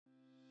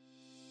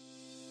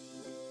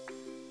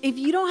If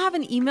you don't have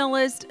an email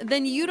list,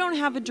 then you don't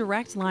have a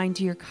direct line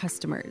to your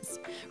customers.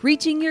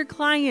 Reaching your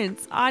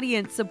clients,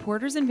 audience,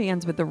 supporters, and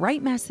fans with the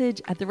right message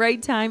at the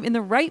right time in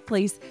the right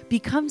place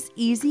becomes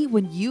easy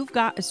when you've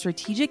got a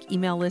strategic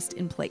email list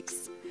in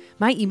place.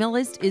 My email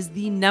list is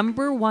the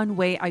number one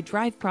way I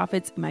drive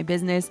profits in my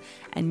business,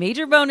 and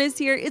major bonus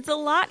here, it's a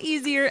lot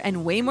easier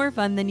and way more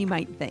fun than you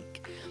might think.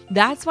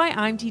 That's why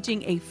I'm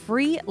teaching a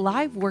free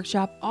live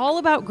workshop all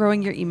about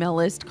growing your email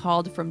list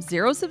called From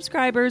Zero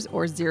Subscribers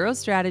or Zero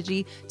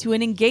Strategy to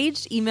an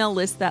Engaged Email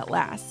List That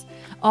Lasts.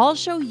 I'll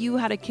show you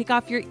how to kick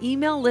off your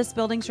email list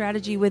building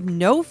strategy with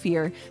no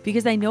fear,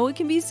 because I know it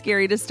can be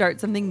scary to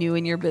start something new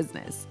in your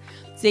business.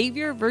 Save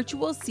your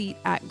virtual seat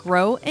at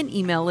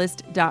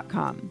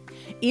growanemaillist.com.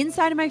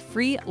 Inside of my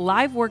free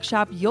live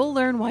workshop, you'll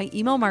learn why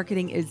email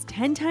marketing is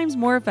 10 times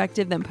more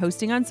effective than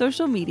posting on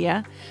social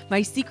media,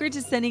 my secret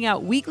to sending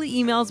out weekly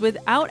emails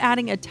without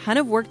adding a ton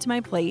of work to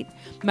my plate,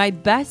 my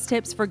best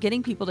tips for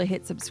getting people to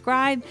hit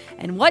subscribe,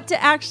 and what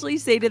to actually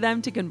say to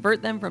them to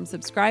convert them from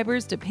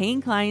subscribers to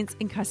paying clients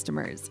and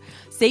customers.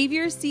 Save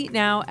your seat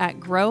now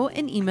at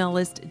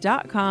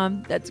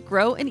growanemaillist.com. That's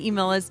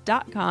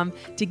growanemaillist.com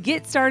to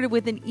get started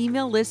with an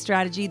email list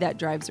strategy that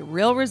drives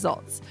real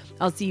results.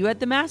 I'll see you at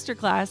the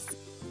masterclass.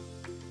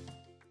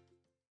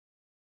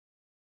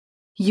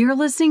 You're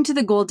listening to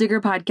the Goal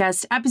Digger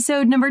Podcast,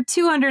 episode number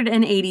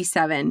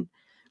 287.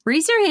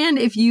 Raise your hand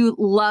if you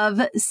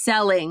love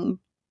selling.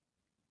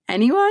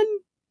 Anyone?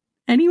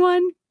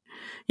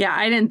 Yeah,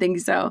 I didn't think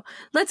so.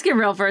 Let's get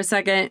real for a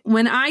second.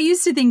 When I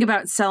used to think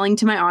about selling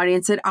to my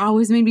audience, it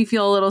always made me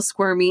feel a little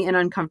squirmy and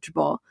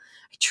uncomfortable.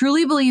 I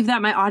truly believe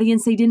that my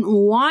audience, they didn't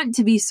want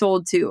to be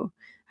sold to.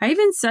 I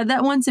even said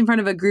that once in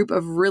front of a group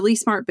of really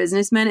smart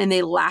businessmen, and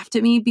they laughed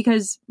at me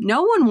because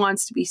no one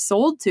wants to be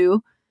sold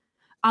to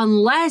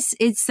unless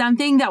it's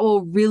something that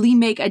will really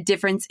make a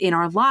difference in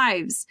our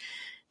lives.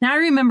 Now, I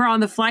remember on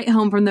the flight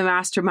home from the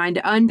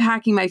mastermind,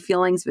 unpacking my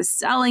feelings with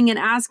selling and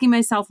asking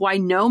myself why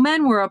no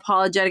men were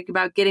apologetic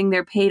about getting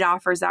their paid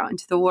offers out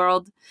into the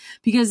world.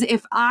 Because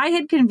if I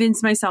had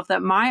convinced myself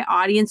that my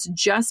audience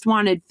just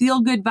wanted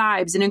feel-good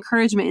vibes and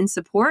encouragement and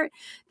support,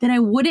 then I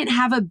wouldn't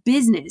have a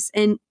business.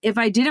 And if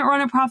I didn't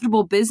run a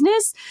profitable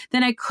business,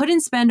 then I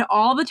couldn't spend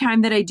all the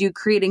time that I do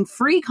creating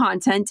free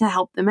content to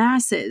help the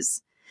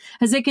masses.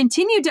 As I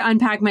continued to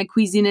unpack my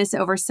queasiness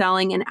over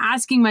selling and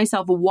asking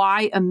myself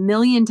why a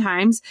million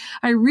times,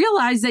 I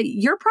realized that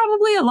you're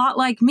probably a lot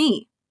like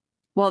me.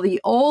 Well,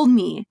 the old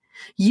me.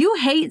 You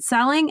hate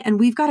selling, and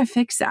we've got to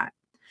fix that.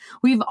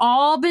 We've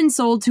all been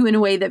sold to in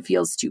a way that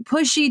feels too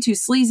pushy, too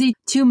sleazy,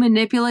 too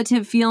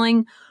manipulative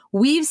feeling.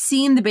 We've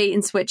seen the bait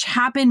and switch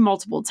happen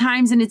multiple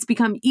times, and it's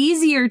become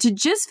easier to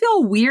just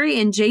feel weary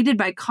and jaded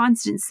by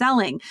constant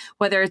selling,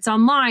 whether it's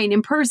online,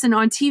 in person,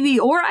 on TV,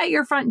 or at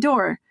your front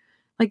door.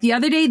 Like the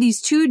other day,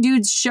 these two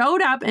dudes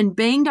showed up and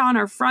banged on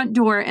our front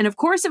door. And of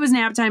course, it was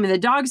nap time and the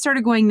dog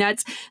started going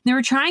nuts. They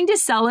were trying to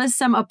sell us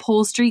some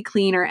upholstery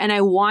cleaner, and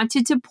I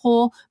wanted to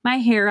pull my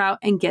hair out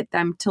and get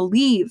them to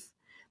leave.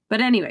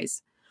 But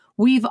anyways,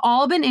 we've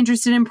all been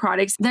interested in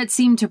products that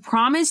seem to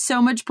promise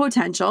so much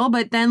potential,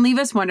 but then leave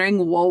us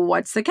wondering, well,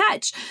 what's the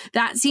catch?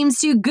 That seems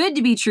too good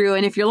to be true.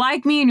 And if you're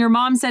like me and your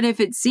mom said,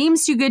 if it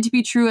seems too good to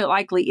be true, it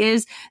likely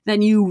is,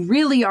 then you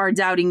really are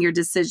doubting your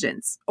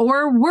decisions.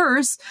 Or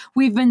worse,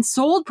 we've been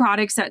sold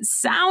products that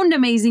sound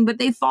amazing, but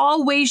they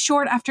fall way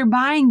short after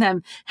buying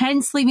them,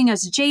 hence leaving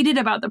us jaded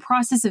about the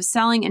process of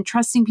selling and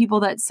trusting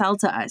people that sell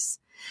to us.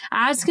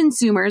 As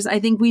consumers, I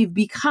think we've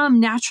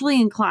become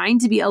naturally inclined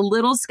to be a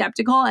little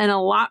skeptical and a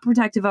lot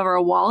protective of our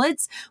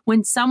wallets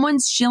when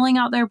someone's shilling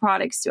out their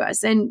products to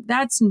us, and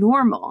that's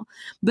normal.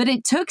 But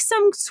it took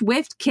some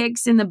swift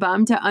kicks in the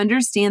bum to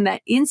understand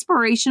that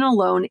inspiration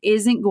alone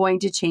isn't going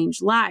to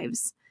change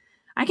lives.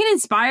 I can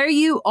inspire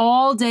you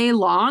all day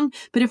long,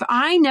 but if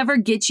I never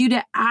get you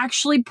to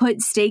actually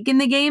put stake in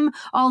the game,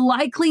 I'll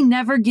likely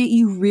never get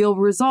you real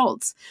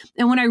results.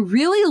 And when I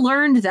really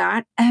learned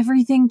that,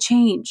 everything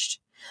changed.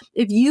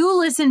 If you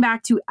listen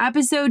back to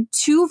episode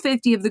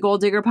 250 of the Goal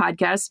Digger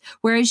Podcast,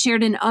 where I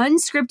shared an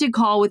unscripted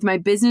call with my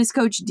business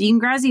coach, Dean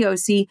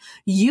Graziosi,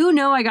 you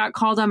know I got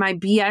called on my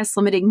BS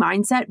limiting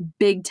mindset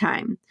big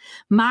time.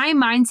 My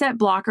mindset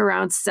block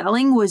around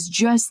selling was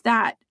just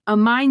that, a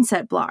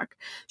mindset block.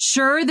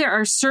 Sure, there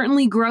are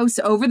certainly gross,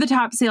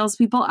 over-the-top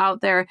salespeople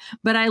out there,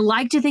 but I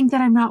like to think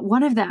that I'm not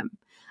one of them.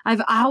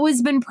 I've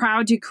always been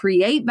proud to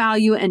create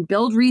value and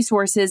build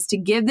resources to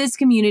give this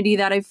community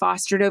that I've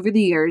fostered over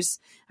the years.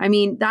 I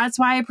mean, that's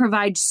why I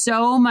provide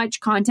so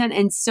much content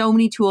and so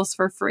many tools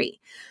for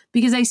free,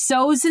 because I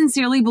so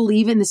sincerely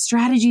believe in the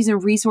strategies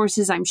and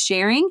resources I'm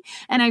sharing,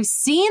 and I've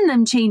seen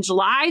them change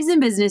lives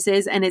and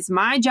businesses, and it's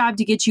my job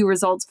to get you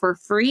results for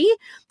free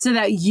so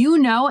that you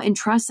know and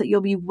trust that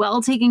you'll be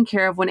well taken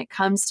care of when it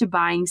comes to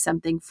buying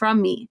something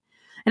from me.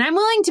 And I'm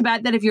willing to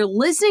bet that if you're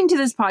listening to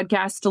this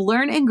podcast to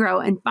learn and grow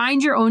and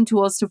find your own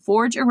tools to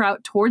forge a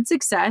route towards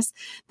success,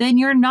 then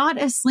you're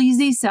not a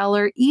sleazy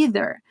seller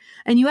either.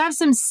 And you have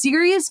some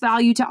serious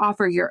value to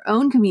offer your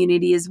own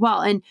community as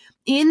well. And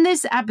In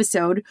this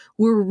episode,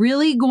 we're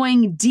really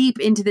going deep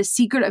into the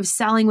secret of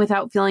selling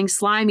without feeling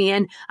slimy.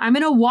 And I'm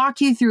going to walk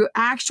you through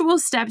actual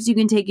steps you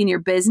can take in your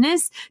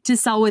business to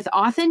sell with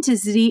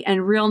authenticity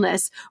and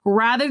realness,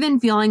 rather than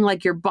feeling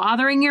like you're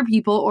bothering your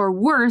people or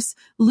worse,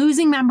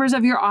 losing members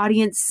of your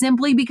audience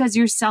simply because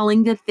you're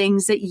selling the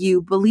things that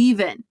you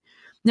believe in.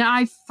 Now,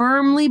 I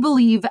firmly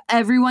believe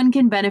everyone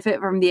can benefit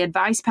from the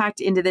advice packed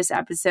into this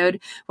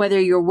episode, whether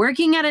you're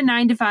working at a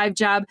 9-to-5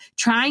 job,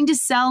 trying to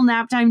sell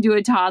nap time to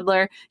a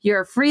toddler,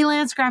 you're a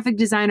freelance graphic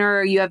designer,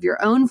 or you have your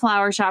own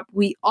flower shop.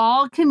 We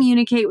all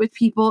communicate with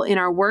people in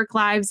our work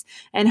lives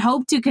and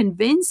hope to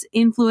convince,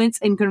 influence,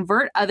 and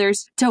convert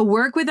others to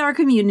work with our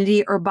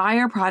community or buy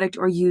our product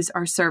or use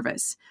our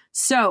service.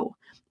 So,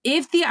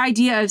 if the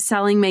idea of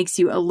selling makes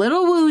you a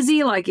little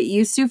woozy like it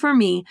used to for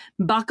me,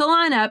 buckle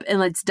on up and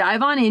let's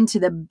dive on into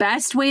the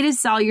best way to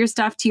sell your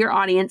stuff to your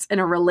audience in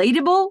a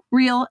relatable,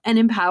 real, and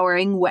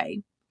empowering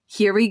way.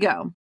 Here we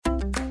go.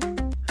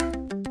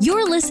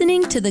 You're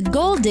listening to the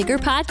Goal Digger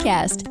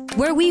Podcast,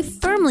 where we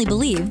firmly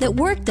believe that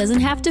work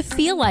doesn't have to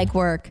feel like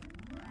work.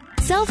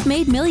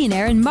 Self-made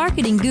millionaire and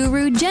marketing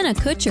guru Jenna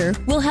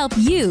Kutcher will help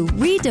you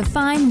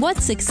redefine what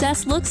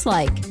success looks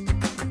like.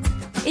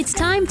 It's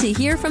time to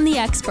hear from the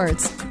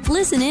experts,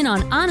 listen in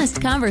on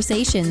honest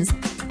conversations,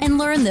 and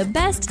learn the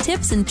best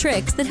tips and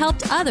tricks that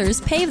helped others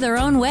pave their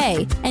own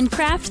way and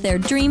craft their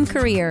dream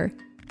career.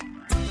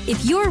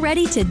 If you're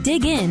ready to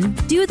dig in,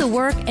 do the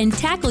work, and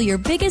tackle your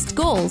biggest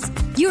goals,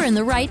 you're in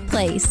the right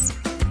place.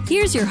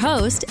 Here's your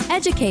host,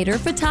 educator,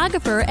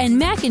 photographer, and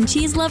mac and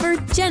cheese lover,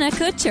 Jenna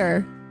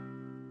Kutcher.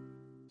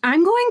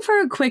 I'm going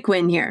for a quick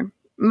win here.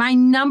 My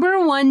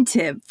number one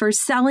tip for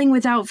selling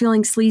without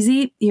feeling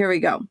sleazy, here we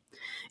go.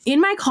 In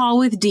my call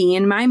with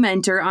Dean, my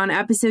mentor, on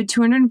episode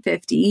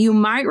 250, you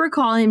might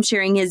recall him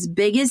sharing his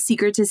biggest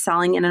secret to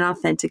selling in an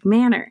authentic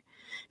manner.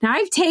 Now,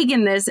 I've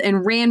taken this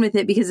and ran with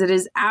it because it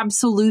is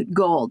absolute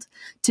gold.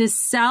 To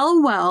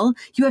sell well,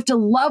 you have to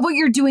love what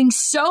you're doing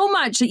so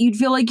much that you'd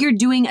feel like you're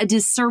doing a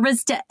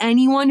disservice to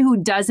anyone who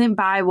doesn't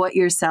buy what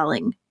you're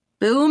selling.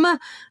 Boom,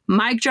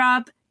 mic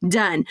drop,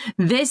 done.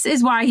 This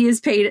is why he is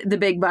paid the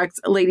big bucks,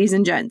 ladies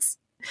and gents.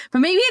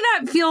 But maybe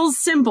that feels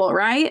simple,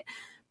 right?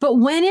 But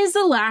when is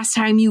the last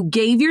time you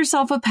gave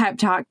yourself a pep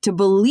talk to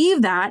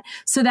believe that,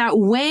 so that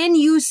when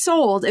you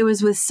sold, it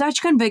was with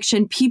such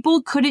conviction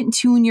people couldn't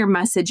tune your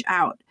message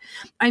out?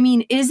 I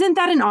mean, isn't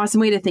that an awesome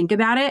way to think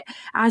about it?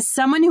 As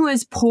someone who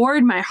has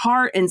poured my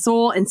heart and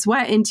soul and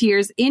sweat and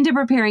tears into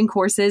preparing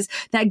courses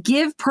that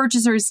give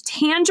purchasers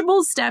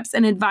tangible steps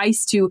and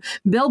advice to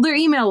build their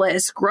email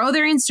list, grow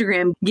their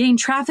Instagram, gain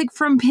traffic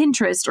from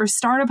Pinterest, or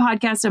start a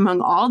podcast, among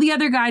all the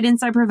other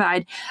guidance I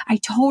provide, I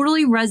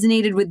totally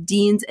resonated with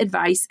Dean's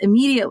advice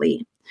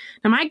immediately.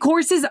 Now, my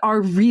courses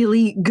are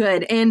really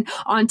good. And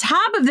on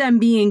top of them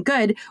being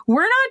good,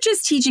 we're not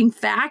just teaching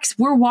facts,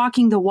 we're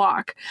walking the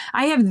walk.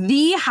 I have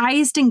the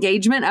highest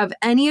engagement of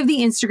any of the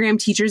Instagram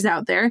teachers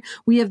out there.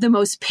 We have the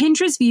most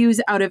Pinterest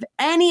views out of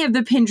any of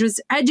the Pinterest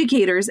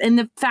educators and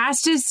the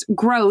fastest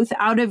growth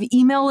out of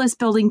email list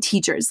building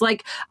teachers.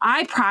 Like,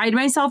 I pride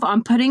myself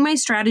on putting my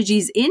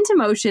strategies into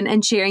motion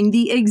and sharing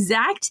the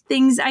exact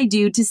things I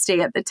do to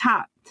stay at the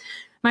top.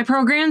 My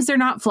programs, they're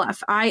not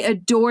fluff. I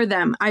adore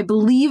them. I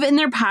believe in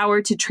their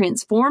power to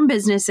transform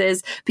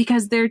businesses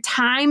because they're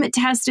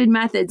time-tested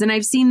methods, and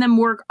I've seen them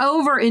work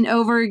over and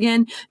over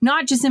again,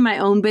 not just in my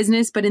own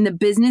business, but in the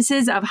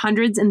businesses of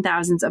hundreds and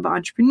thousands of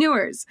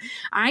entrepreneurs.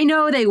 I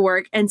know they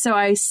work, and so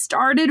I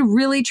started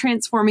really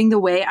transforming the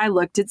way I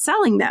looked at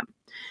selling them.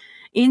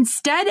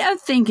 Instead of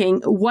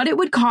thinking what it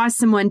would cost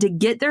someone to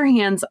get their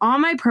hands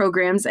on my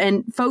programs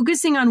and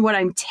focusing on what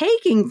I'm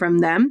taking from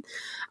them,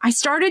 I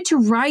started to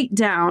write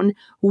down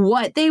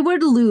what they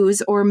would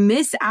lose or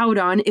miss out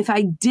on if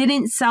I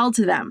didn't sell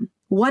to them,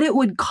 what it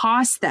would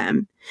cost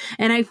them.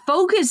 And I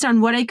focused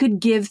on what I could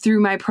give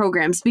through my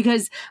programs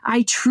because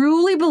I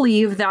truly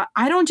believe that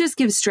I don't just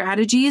give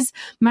strategies,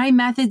 my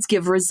methods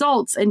give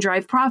results and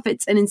drive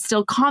profits and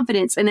instill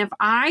confidence. And if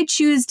I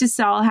choose to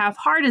sell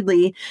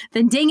half-heartedly,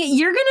 then dang it,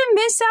 you're going to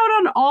miss out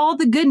on all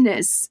the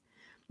goodness.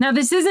 Now,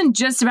 this isn't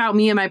just about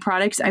me and my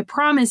products, I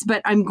promise,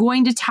 but I'm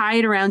going to tie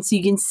it around so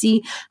you can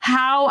see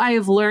how I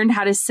have learned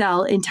how to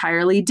sell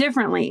entirely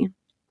differently.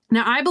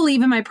 Now, I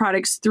believe in my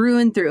products through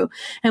and through.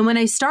 And when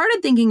I started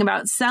thinking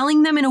about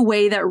selling them in a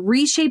way that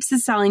reshapes the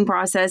selling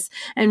process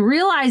and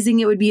realizing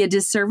it would be a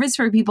disservice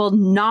for people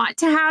not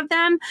to have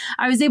them,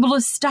 I was able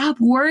to stop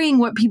worrying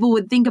what people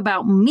would think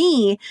about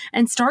me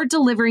and start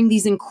delivering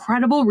these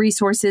incredible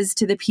resources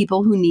to the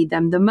people who need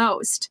them the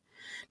most.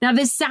 Now,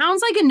 this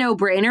sounds like a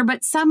no-brainer,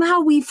 but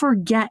somehow we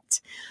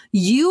forget.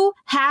 You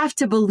have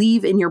to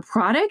believe in your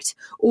product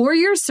or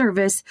your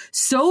service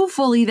so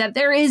fully that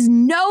there is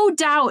no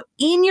doubt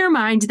in your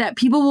mind that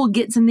people will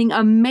get something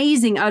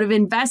amazing out of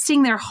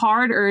investing their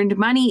hard-earned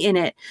money in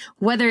it,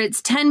 whether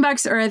it's $10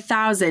 or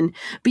 $1,000.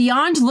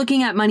 Beyond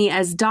looking at money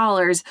as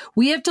dollars,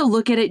 we have to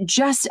look at it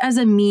just as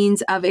a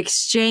means of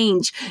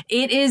exchange.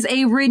 It is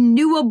a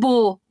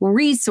renewable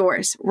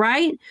resource,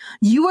 right?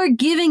 You are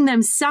giving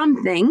them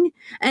something,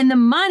 and the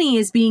money money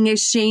is being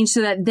exchanged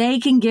so that they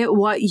can get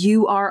what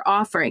you are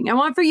offering. I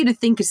want for you to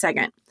think a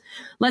second.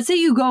 Let's say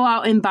you go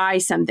out and buy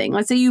something.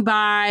 Let's say you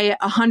buy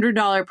a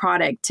 $100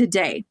 product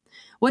today.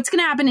 What's going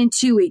to happen in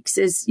 2 weeks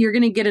is you're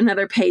going to get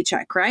another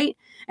paycheck, right?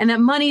 And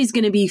that money is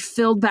going to be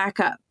filled back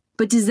up.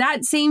 But does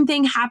that same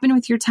thing happen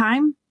with your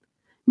time?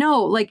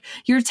 No, like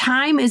your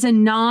time is a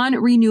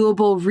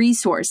non-renewable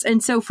resource.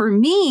 And so for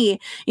me,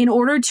 in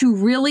order to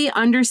really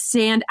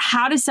understand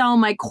how to sell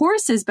my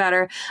courses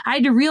better, I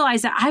had to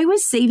realize that I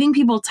was saving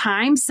people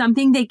time,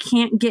 something they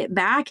can't get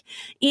back,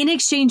 in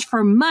exchange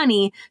for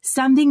money,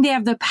 something they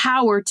have the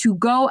power to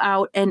go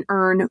out and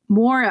earn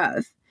more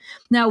of.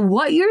 Now,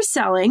 what you're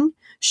selling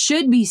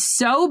should be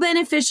so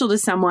beneficial to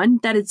someone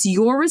that it's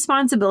your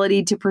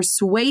responsibility to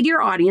persuade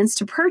your audience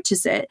to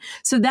purchase it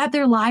so that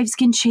their lives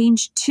can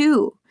change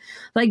too.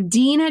 Like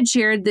Dean had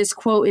shared this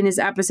quote in his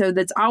episode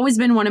that's always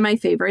been one of my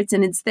favorites,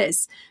 and it's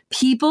this: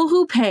 people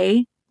who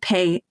pay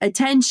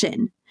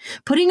attention.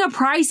 Putting a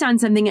price on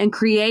something and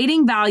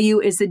creating value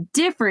is the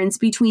difference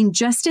between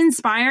just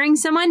inspiring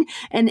someone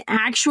and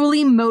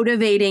actually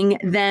motivating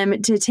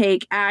them to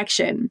take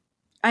action.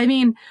 I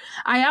mean,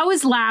 I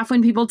always laugh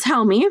when people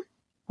tell me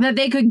that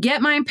they could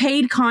get my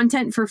paid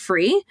content for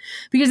free.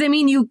 Because I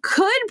mean, you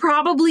could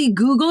probably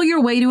Google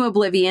your way to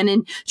oblivion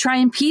and try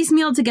and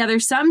piecemeal together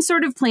some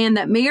sort of plan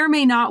that may or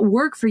may not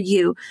work for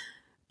you.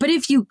 But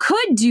if you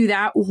could do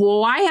that,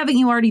 why haven't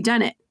you already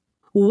done it?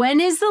 When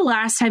is the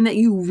last time that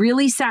you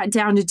really sat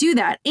down to do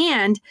that?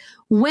 And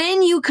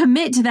when you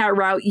commit to that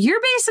route,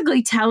 you're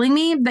basically telling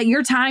me that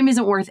your time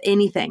isn't worth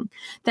anything,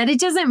 that it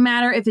doesn't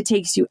matter if it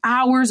takes you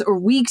hours or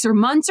weeks or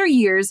months or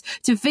years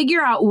to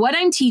figure out what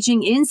I'm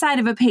teaching inside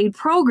of a paid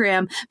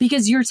program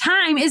because your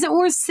time isn't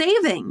worth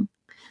saving.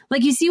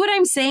 Like, you see what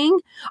I'm saying?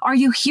 Are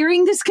you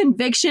hearing this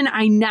conviction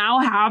I now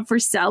have for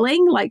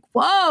selling? Like,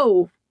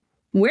 whoa.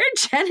 Where'd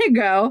Jenna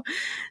go?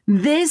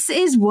 This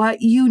is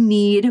what you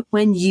need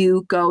when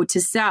you go to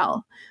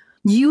sell.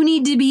 You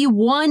need to be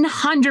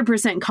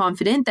 100%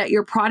 confident that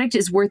your product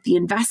is worth the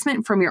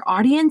investment from your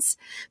audience.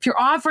 If you're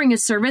offering a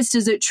service,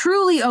 does it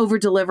truly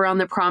over-deliver on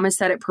the promise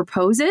that it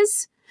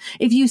proposes?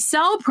 If you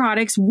sell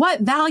products,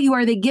 what value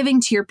are they giving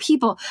to your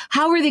people?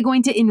 How are they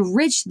going to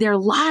enrich their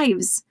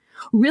lives?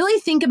 Really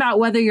think about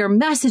whether your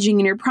messaging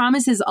and your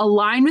promises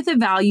align with the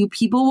value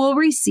people will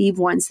receive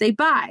once they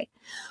buy.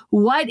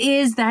 What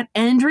is that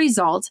end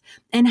result,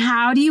 and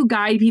how do you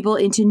guide people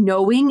into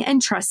knowing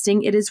and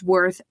trusting it is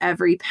worth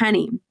every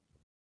penny?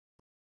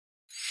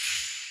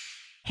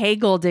 Hey,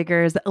 Goal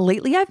Diggers.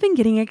 Lately, I've been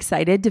getting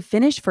excited to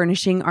finish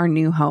furnishing our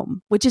new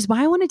home, which is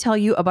why I want to tell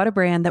you about a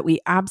brand that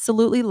we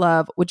absolutely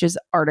love, which is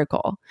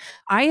Article.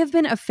 I have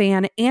been a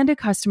fan and a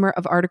customer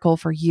of Article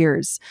for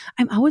years.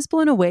 I'm always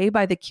blown away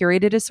by the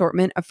curated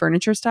assortment of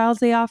furniture styles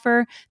they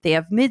offer. They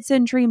have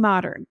mid-century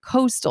modern,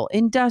 coastal,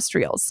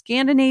 industrial,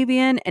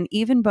 Scandinavian, and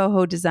even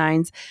boho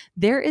designs.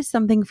 There is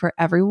something for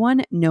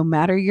everyone, no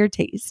matter your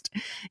taste.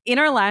 In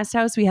our last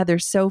house, we had their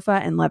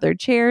sofa and leather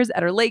chairs.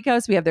 At our lake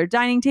house, we have their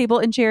dining table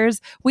and chairs.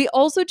 We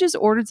also just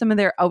ordered some of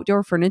their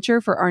outdoor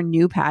furniture for our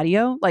new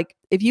patio. Like,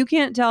 if you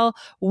can't tell,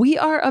 we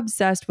are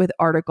obsessed with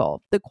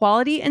Article. The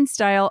quality and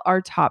style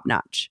are top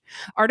notch.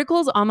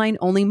 Article's online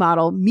only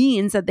model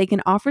means that they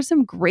can offer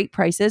some great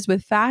prices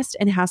with fast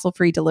and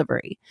hassle-free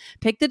delivery.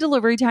 Pick the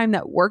delivery time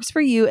that works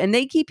for you, and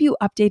they keep you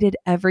updated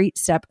every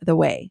step of the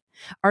way.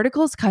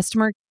 Article's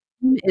customer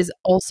is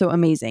also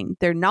amazing.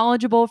 They're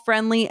knowledgeable,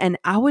 friendly, and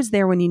always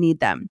there when you need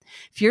them.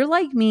 If you're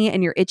like me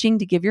and you're itching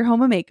to give your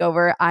home a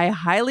makeover, I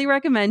highly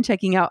recommend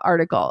checking out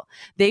Article.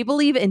 They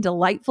believe in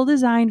delightful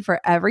design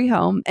for every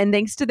home, and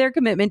thanks to their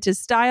commitment to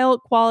style,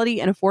 quality,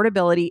 and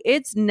affordability,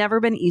 it's never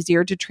been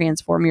easier to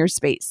transform your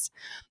space.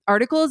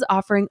 Article is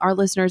offering our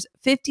listeners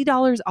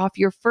 $50 off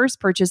your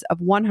first purchase of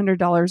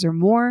 $100 or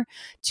more.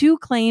 To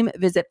claim,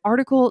 visit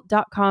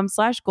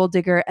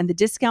article.com/goaldigger and the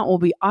discount will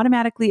be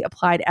automatically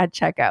applied at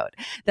checkout.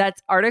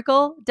 That's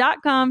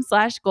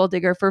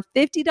article.com/goaldigger for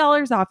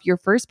 $50 off your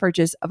first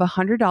purchase of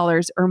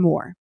 $100 or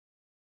more.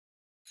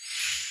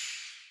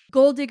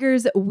 Goal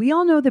Diggers, we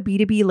all know the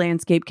B2B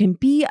landscape can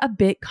be a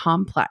bit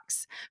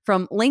complex.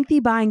 From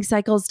lengthy buying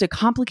cycles to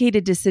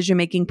complicated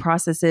decision-making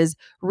processes,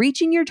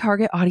 reaching your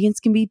target audience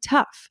can be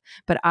tough.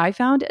 But I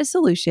found a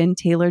solution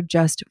tailored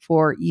just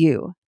for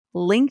you: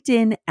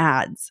 LinkedIn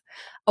ads.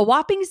 A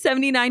whopping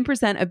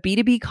 79% of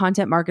B2B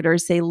content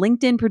marketers say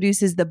LinkedIn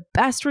produces the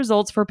best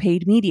results for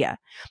paid media.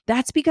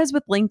 That's because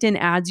with LinkedIn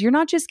ads, you're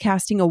not just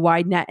casting a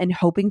wide net and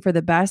hoping for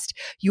the best,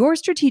 you're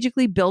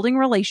strategically building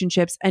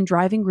relationships and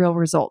driving real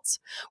results.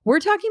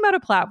 We're talking about a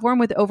platform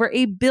with over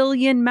 1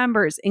 billion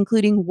members,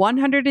 including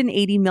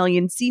 180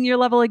 million senior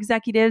level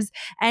executives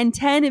and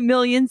 10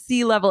 million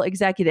C-level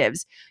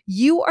executives.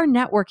 You are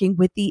networking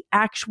with the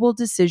actual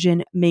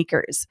decision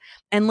makers.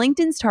 And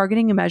LinkedIn's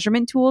targeting and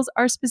measurement tools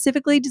are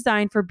specifically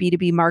designed for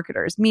B2B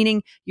marketers,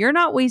 meaning you're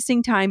not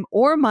wasting time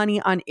or money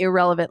on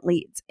irrelevant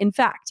leads. In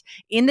fact,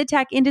 in the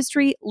tech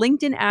industry,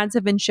 LinkedIn ads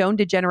have been shown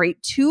to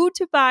generate 2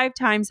 to 5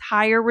 times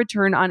higher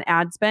return on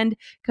ad spend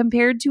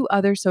compared to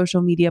other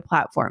social media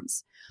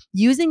platforms.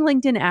 Using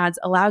LinkedIn ads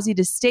allows you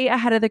to stay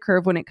ahead of the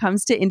curve when it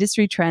comes to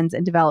industry trends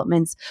and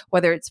developments,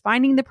 whether it's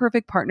finding the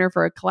perfect partner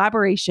for a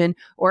collaboration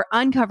or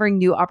uncovering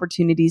new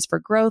opportunities for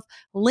growth.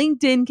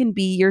 LinkedIn can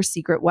be your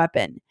secret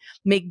weapon.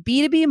 Make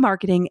B2B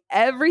marketing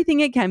everything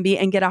it can be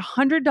and get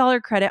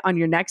 $100 credit on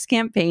your next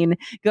campaign.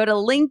 Go to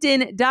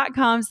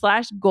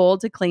linkedin.com/goal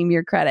to claim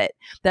your credit.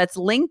 That's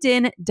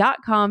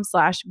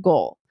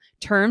linkedin.com/goal.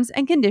 Terms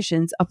and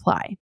conditions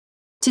apply.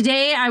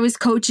 Today, I was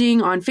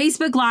coaching on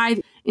Facebook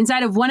Live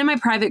inside of one of my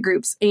private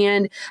groups,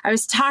 and I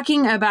was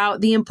talking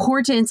about the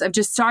importance of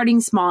just starting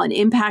small and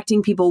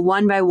impacting people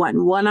one by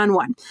one,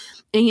 one-on-one.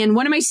 And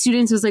one of my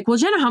students was like, well,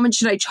 Jenna, how much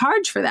should I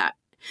charge for that?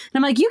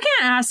 And I'm like, you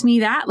can't ask me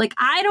that. Like,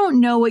 I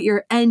don't know what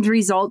your end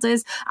result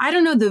is. I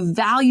don't know the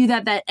value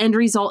that that end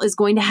result is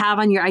going to have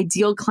on your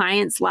ideal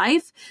client's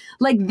life.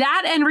 Like,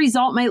 that end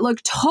result might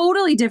look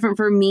totally different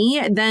for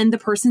me than the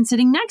person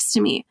sitting next to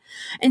me.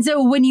 And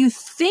so when you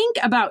think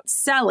about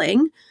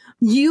selling,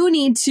 you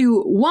need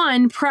to,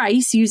 one,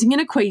 price using an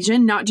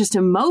equation, not just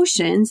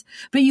emotions,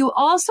 but you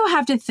also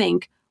have to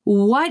think,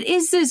 what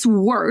is this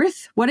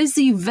worth? What is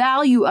the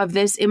value of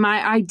this in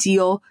my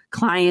ideal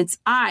client's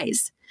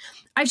eyes?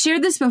 I've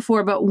shared this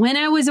before, but when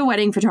I was a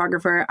wedding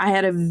photographer, I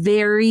had a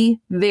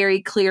very,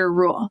 very clear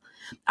rule.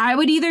 I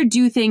would either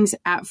do things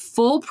at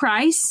full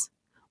price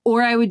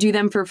or I would do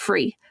them for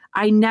free.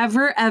 I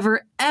never,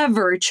 ever,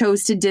 ever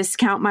chose to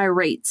discount my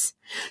rates.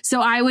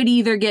 So I would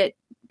either get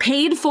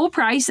paid full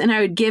price and I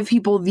would give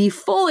people the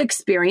full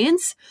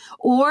experience,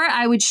 or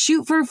I would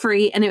shoot for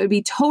free and it would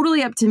be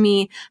totally up to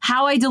me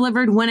how I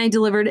delivered, when I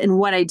delivered, and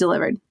what I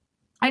delivered.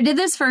 I did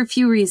this for a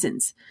few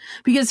reasons.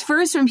 Because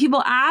first, when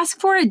people ask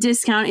for a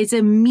discount, it's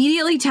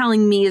immediately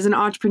telling me as an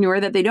entrepreneur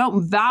that they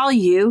don't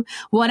value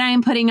what I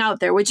am putting out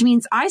there, which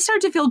means I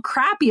start to feel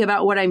crappy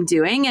about what I'm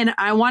doing and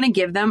I want to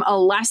give them a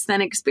less than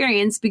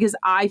experience because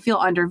I feel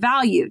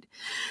undervalued.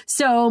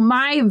 So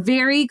my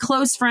very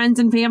close friends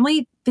and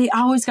family, they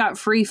always got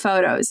free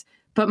photos,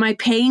 but my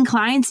paying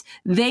clients,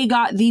 they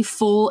got the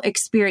full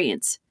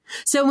experience.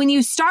 So when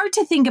you start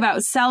to think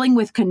about selling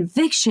with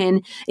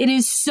conviction, it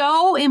is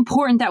so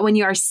important that when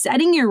you are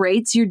setting your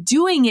rates, you're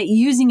doing it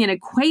using an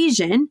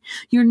equation.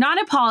 You're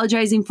not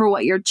apologizing for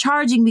what you're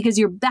charging because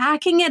you're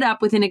backing it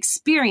up with an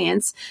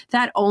experience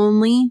that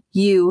only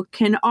you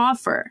can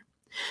offer.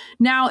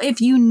 Now, if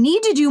you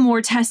need to do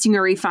more testing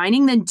or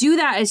refining, then do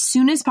that as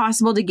soon as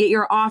possible to get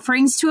your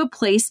offerings to a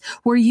place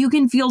where you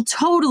can feel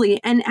totally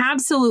and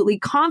absolutely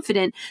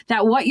confident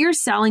that what you're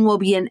selling will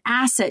be an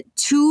asset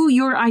to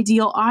your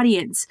ideal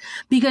audience.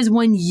 Because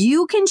when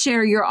you can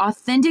share your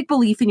authentic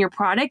belief in your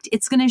product,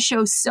 it's going to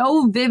show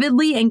so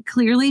vividly and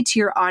clearly to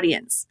your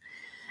audience.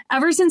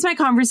 Ever since my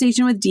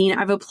conversation with Dean,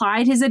 I've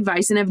applied his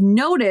advice and I've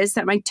noticed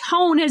that my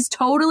tone has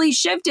totally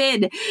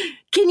shifted.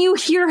 Can you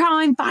hear how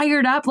I'm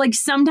fired up? Like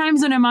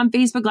sometimes when I'm on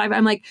Facebook Live,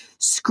 I'm like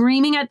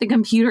screaming at the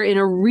computer in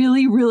a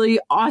really, really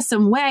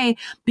awesome way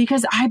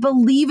because I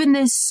believe in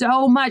this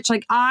so much.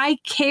 Like I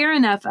care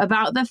enough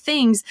about the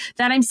things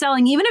that I'm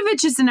selling. Even if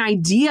it's just an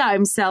idea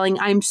I'm selling,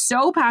 I'm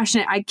so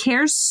passionate. I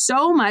care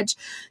so much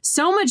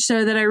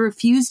so that I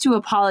refuse to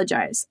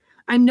apologize.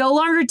 I'm no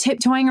longer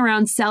tiptoeing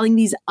around selling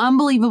these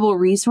unbelievable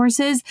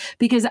resources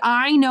because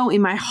I know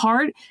in my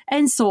heart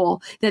and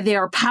soul that they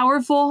are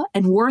powerful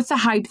and worth the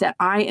hype that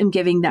I am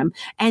giving them.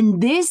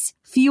 And this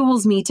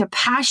fuels me to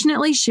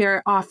passionately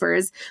share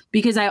offers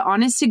because I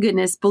honest to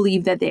goodness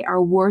believe that they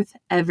are worth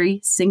every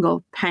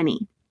single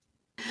penny.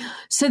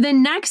 So the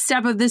next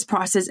step of this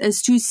process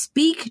is to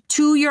speak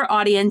to your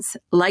audience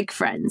like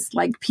friends,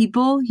 like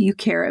people you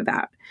care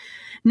about.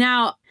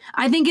 Now,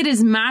 I think it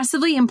is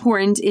massively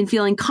important in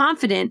feeling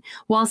confident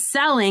while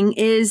selling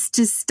is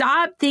to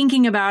stop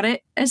thinking about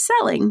it as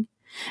selling.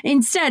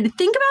 Instead,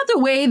 think about the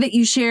way that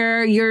you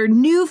share your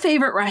new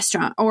favorite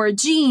restaurant or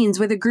jeans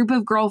with a group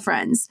of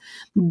girlfriends.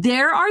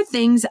 There are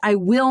things I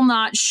will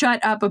not shut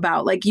up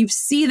about. Like you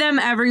see them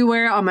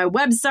everywhere on my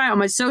website, on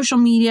my social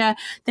media,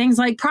 things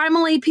like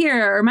Primal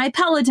Appear or my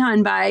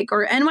Peloton bike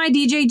or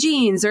NYDJ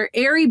jeans or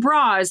Aerie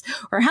bras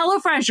or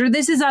HelloFresh or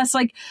This Is Us.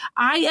 Like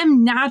I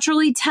am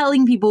naturally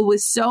telling people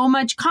with so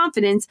much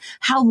confidence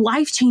how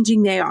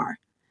life-changing they are.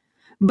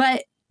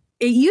 But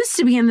it used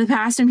to be in the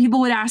past when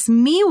people would ask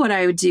me what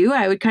I would do,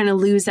 I would kind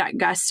of lose that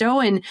gusto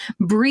and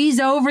breeze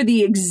over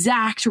the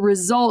exact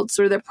results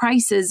or the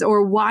prices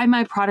or why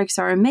my products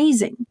are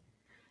amazing.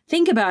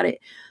 Think about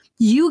it.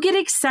 You get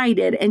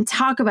excited and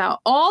talk about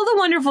all the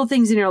wonderful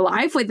things in your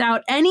life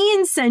without any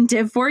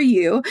incentive for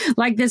you,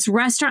 like this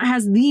restaurant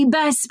has the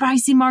best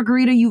spicy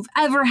margarita you've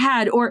ever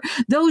had, or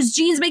those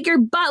jeans make your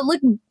butt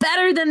look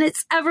better than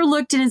it's ever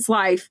looked in its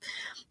life.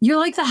 You're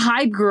like the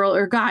hype girl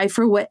or guy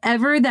for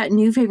whatever that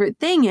new favorite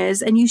thing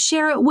is, and you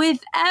share it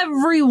with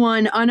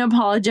everyone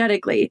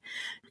unapologetically.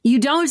 You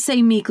don't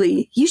say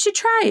meekly, you should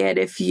try it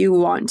if you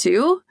want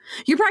to.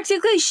 You're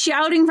practically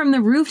shouting from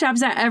the rooftops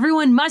that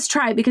everyone must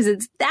try it because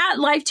it's that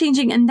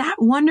life-changing and that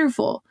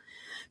wonderful.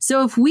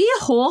 So if we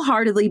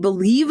wholeheartedly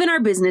believe in our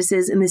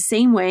businesses in the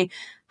same way,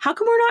 how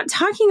come we're not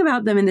talking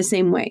about them in the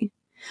same way?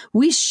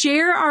 We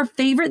share our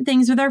favorite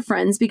things with our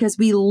friends because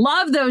we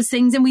love those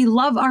things and we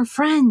love our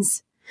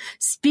friends.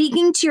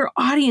 Speaking to your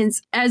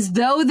audience as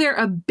though they're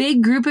a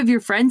big group of your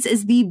friends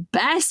is the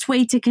best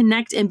way to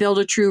connect and build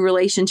a true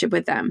relationship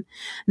with them.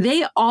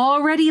 They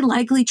already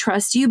likely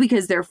trust you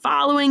because they're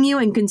following you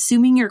and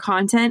consuming your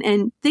content.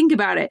 And think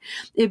about it.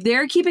 If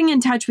they're keeping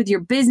in touch with your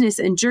business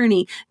and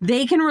journey,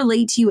 they can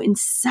relate to you in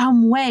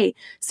some way.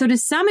 So to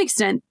some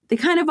extent, they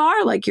kind of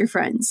are like your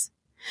friends.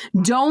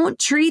 Don't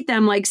treat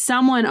them like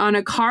someone on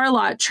a car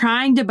lot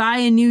trying to buy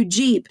a new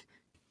Jeep.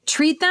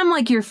 Treat them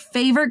like your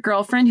favorite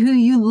girlfriend who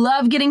you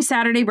love getting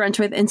Saturday brunch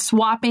with and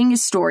swapping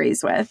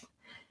stories with.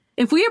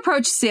 If we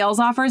approach sales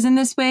offers in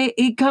this way,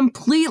 it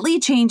completely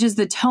changes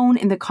the tone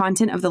and the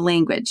content of the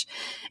language.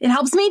 It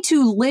helps me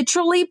to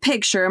literally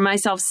picture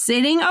myself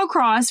sitting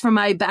across from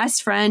my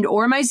best friend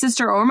or my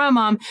sister or my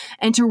mom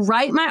and to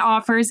write my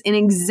offers in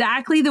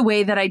exactly the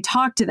way that I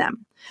talk to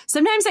them.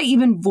 Sometimes I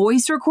even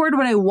voice record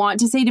what I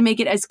want to say to make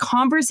it as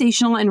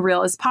conversational and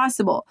real as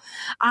possible.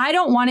 I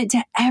don't want it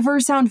to ever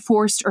sound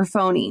forced or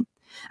phony.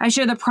 I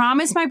share the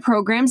promise my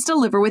programs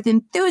deliver with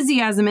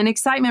enthusiasm and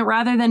excitement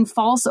rather than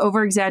false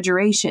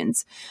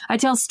over-exaggerations. I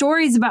tell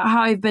stories about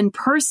how I've been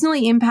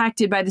personally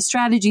impacted by the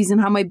strategies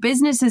and how my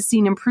business has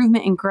seen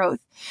improvement and growth.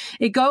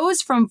 It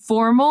goes from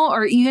formal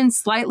or even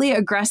slightly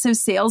aggressive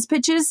sales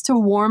pitches to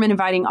warm and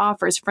inviting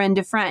offers, friend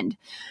to friend.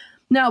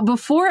 Now,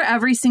 before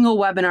every single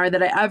webinar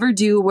that I ever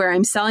do where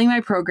I'm selling my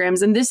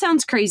programs, and this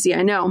sounds crazy,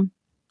 I know,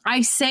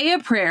 I say a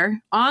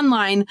prayer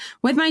online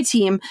with my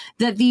team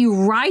that the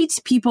right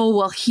people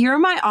will hear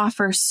my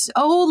offer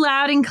so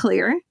loud and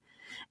clear,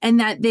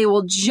 and that they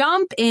will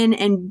jump in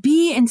and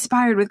be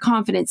inspired with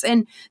confidence,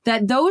 and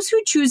that those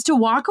who choose to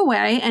walk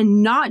away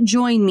and not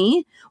join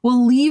me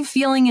will leave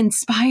feeling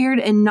inspired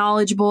and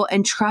knowledgeable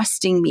and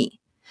trusting me.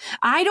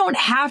 I don't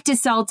have to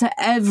sell to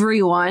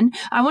everyone.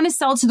 I want to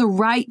sell to the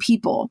right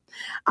people.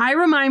 I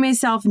remind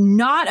myself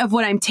not of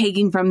what I'm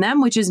taking from them,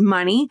 which is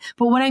money,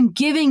 but what I'm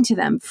giving to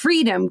them: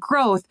 freedom,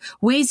 growth,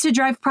 ways to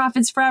drive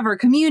profits forever,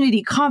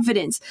 community,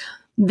 confidence.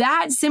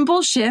 That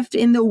simple shift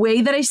in the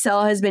way that I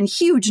sell has been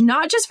huge,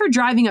 not just for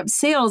driving up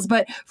sales,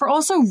 but for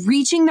also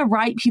reaching the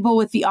right people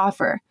with the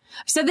offer.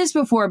 I've said this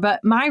before,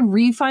 but my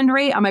refund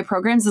rate on my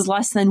programs is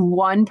less than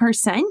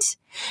 1%.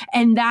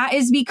 And that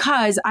is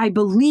because I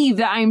believe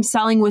that I'm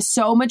selling with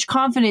so much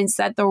confidence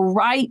that the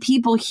right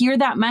people hear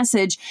that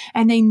message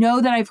and they know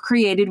that I've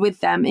created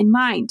with them in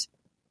mind.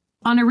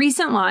 On a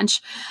recent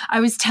launch, I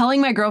was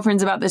telling my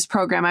girlfriends about this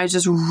program. I was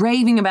just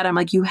raving about it. I'm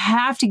like, you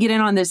have to get in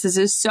on this. This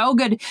is so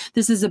good.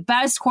 This is the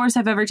best course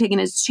I've ever taken.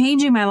 It's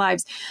changing my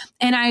lives.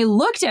 And I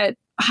looked at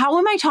how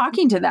am I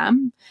talking to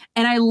them?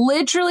 And I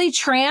literally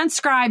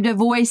transcribed a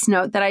voice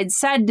note that I'd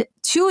said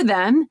to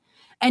them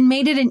and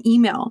made it an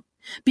email,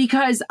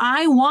 because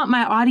I want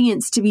my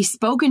audience to be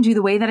spoken to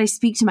the way that I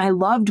speak to my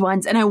loved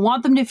ones. And I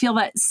want them to feel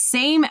that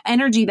same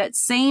energy, that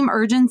same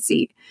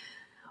urgency.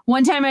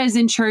 One time I was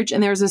in church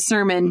and there was a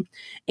sermon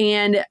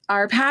and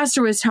our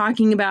pastor was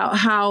talking about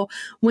how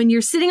when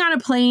you're sitting on a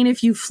plane,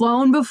 if you've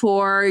flown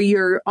before,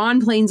 you're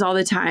on planes all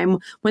the time,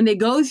 when they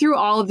go through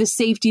all of the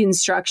safety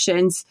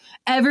instructions,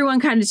 everyone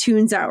kind of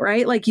tunes out,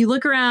 right? Like you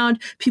look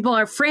around, people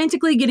are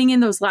frantically getting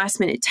in those last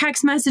minute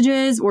text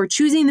messages or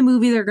choosing the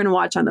movie they're going to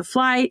watch on the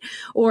flight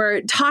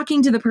or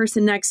talking to the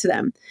person next to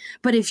them.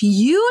 But if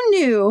you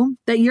knew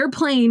that your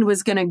plane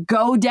was going to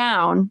go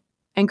down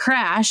and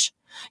crash,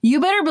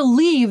 you better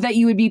believe that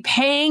you would be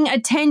paying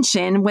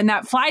attention when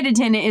that flight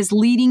attendant is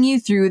leading you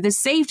through the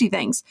safety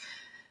things.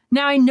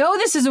 Now, I know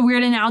this is a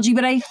weird analogy,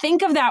 but I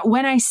think of that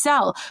when I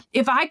sell.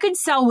 If I could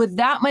sell with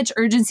that much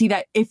urgency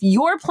that if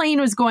your plane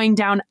was going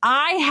down,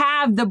 I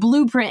have the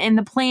blueprint and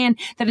the plan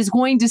that is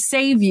going to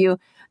save you,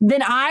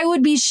 then I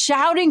would be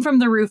shouting from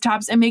the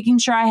rooftops and making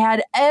sure I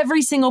had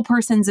every single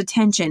person's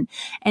attention.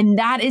 And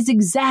that is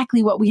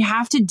exactly what we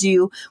have to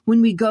do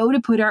when we go to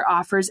put our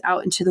offers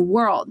out into the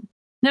world.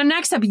 Now,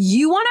 next up,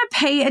 you want to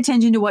pay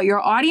attention to what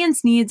your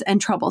audience needs and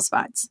trouble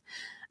spots.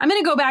 I'm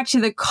going to go back to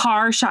the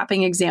car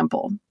shopping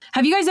example.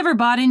 Have you guys ever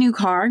bought a new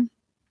car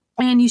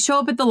and you show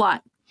up at the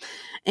lot?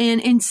 And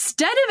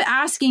instead of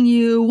asking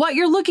you what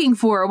you're looking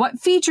for, what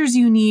features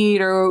you need,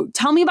 or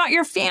tell me about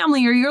your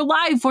family or your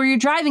life or your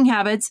driving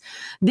habits,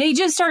 they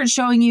just start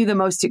showing you the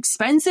most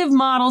expensive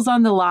models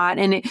on the lot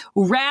and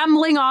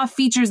rambling off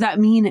features that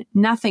mean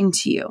nothing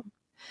to you.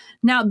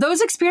 Now, those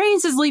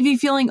experiences leave you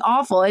feeling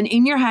awful. And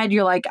in your head,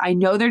 you're like, I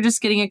know they're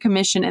just getting a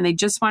commission and they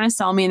just want to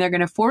sell me and they're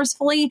going to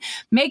forcefully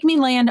make me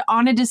land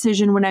on a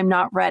decision when I'm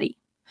not ready.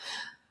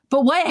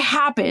 But what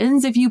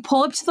happens if you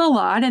pull up to the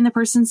lot and the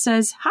person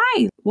says,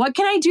 hi, what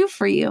can I do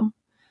for you?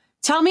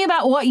 Tell me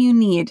about what you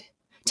need.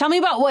 Tell me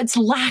about what's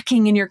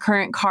lacking in your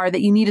current car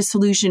that you need a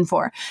solution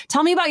for.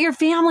 Tell me about your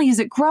family. Is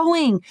it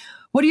growing?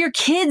 What do your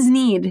kids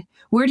need?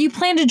 Where do you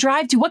plan to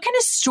drive to? What kind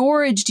of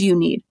storage do you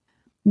need?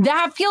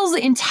 That feels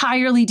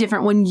entirely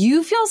different. When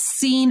you feel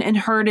seen and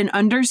heard and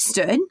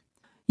understood,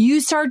 you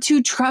start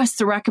to trust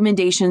the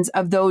recommendations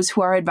of those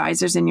who are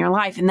advisors in your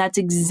life. And that's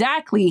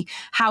exactly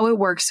how it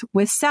works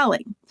with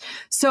selling.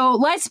 So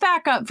let's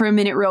back up for a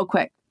minute real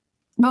quick.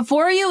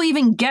 Before you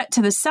even get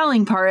to the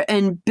selling part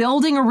and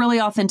building a really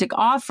authentic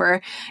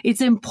offer,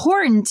 it's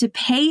important to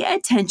pay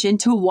attention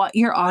to what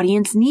your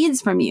audience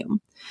needs from you.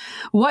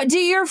 What do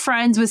your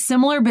friends with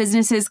similar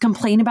businesses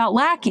complain about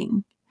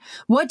lacking?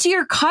 What do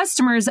your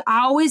customers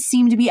always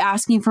seem to be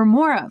asking for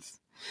more of?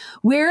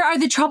 Where are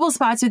the trouble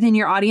spots within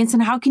your audience,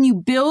 and how can you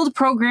build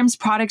programs,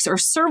 products, or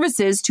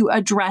services to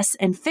address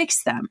and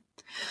fix them?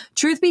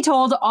 Truth be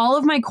told, all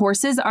of my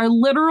courses are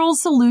literal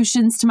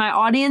solutions to my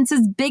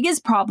audience's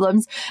biggest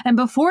problems. And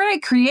before I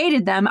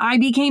created them, I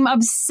became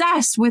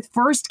obsessed with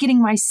first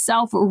getting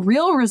myself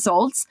real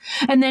results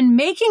and then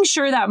making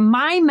sure that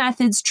my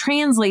methods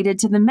translated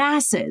to the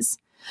masses.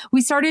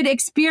 We started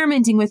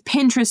experimenting with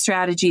Pinterest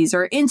strategies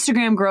or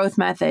Instagram growth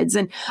methods,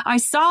 and I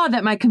saw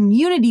that my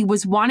community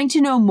was wanting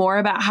to know more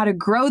about how to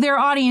grow their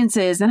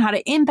audiences and how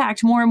to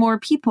impact more and more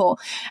people.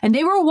 And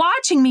they were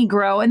watching me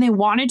grow, and they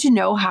wanted to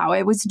know how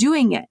I was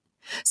doing it.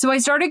 So I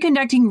started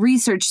conducting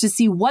research to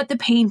see what the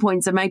pain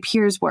points of my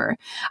peers were.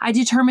 I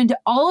determined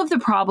all of the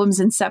problems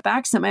and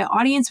setbacks that my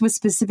audience was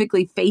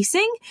specifically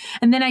facing,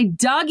 and then I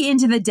dug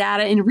into the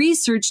data and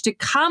research to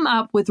come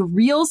up with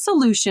real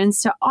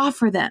solutions to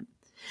offer them.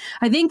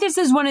 I think this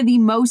is one of the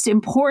most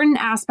important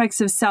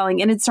aspects of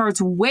selling, and it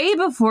starts way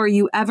before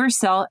you ever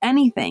sell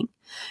anything.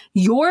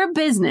 Your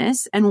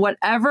business and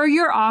whatever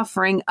you're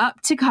offering up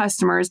to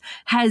customers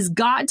has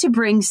got to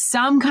bring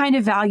some kind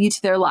of value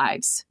to their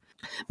lives.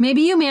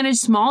 Maybe you manage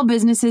small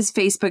businesses'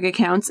 Facebook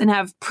accounts and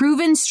have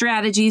proven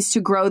strategies to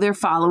grow their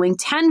following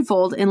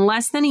tenfold in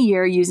less than a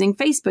year using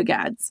Facebook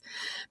ads.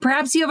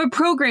 Perhaps you have a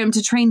program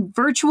to train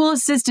virtual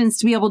assistants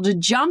to be able to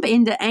jump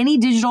into any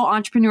digital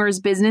entrepreneur's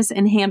business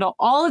and handle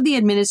all of the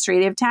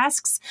administrative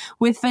tasks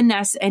with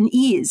finesse and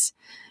ease.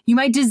 You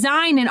might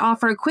design and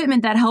offer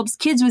equipment that helps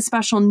kids with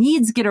special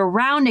needs get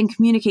around and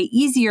communicate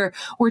easier,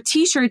 or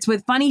t-shirts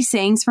with funny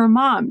sayings for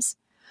moms.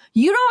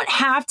 You don't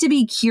have to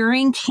be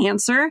curing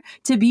cancer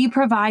to be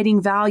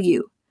providing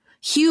value.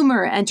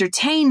 Humor,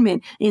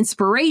 entertainment,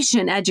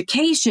 inspiration,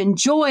 education,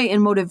 joy,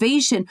 and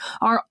motivation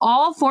are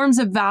all forms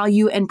of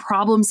value and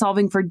problem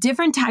solving for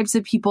different types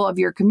of people of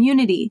your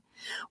community.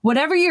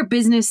 Whatever your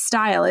business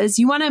style is,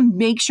 you want to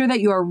make sure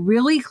that you are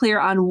really clear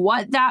on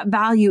what that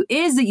value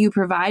is that you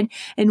provide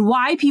and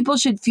why people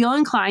should feel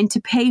inclined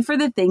to pay for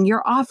the thing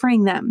you're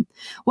offering them.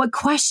 What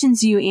questions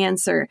do you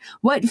answer?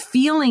 What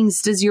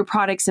feelings does your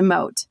products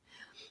emote?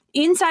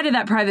 Inside of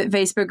that private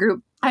Facebook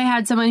group, I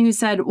had someone who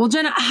said, well,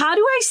 Jenna, how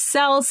do I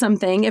sell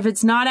something if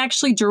it's not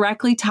actually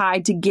directly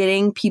tied to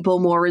getting people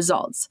more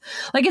results?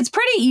 Like, it's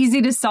pretty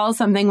easy to sell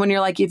something when you're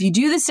like, if you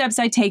do the steps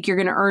I take, you're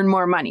going to earn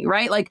more money,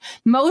 right? Like,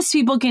 most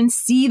people can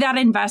see that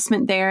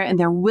investment there and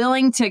they're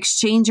willing to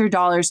exchange your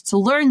dollars to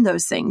learn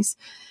those things.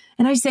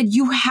 And I said,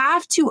 you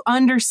have to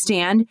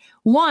understand,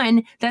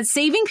 one, that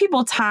saving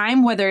people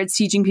time, whether it's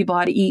teaching people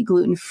how to eat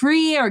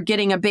gluten-free or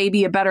getting a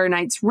baby a better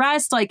night's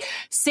rest, like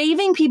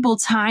saving people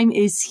time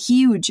is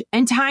huge,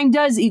 and time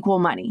does equal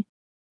money.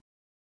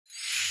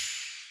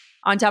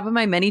 On top of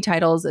my many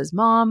titles as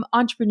mom,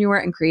 entrepreneur,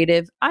 and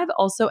creative, I've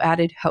also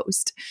added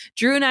host.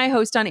 Drew and I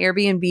host on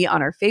Airbnb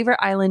on our favorite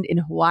island in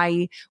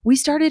Hawaii. We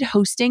started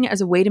hosting as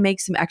a way to make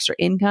some extra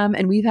income,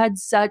 and we've had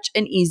such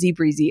an easy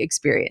breezy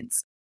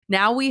experience.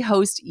 Now we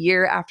host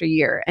year after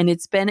year, and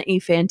it's been a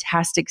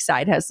fantastic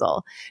side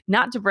hustle.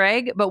 Not to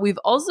brag, but we've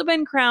also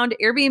been crowned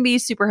Airbnb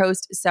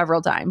Superhost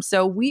several times,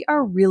 so we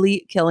are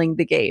really killing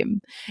the game.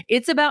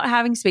 It's about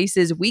having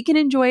spaces we can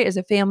enjoy as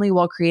a family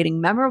while creating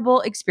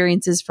memorable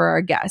experiences for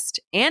our guests,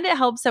 and it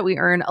helps that we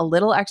earn a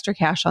little extra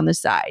cash on the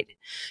side.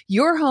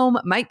 Your home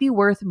might be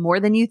worth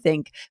more than you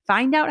think.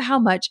 Find out how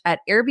much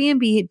at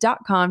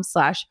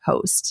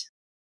airbnb.com/host.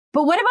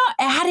 But what about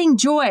adding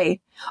joy?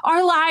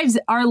 Our lives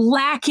are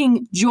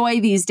lacking joy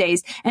these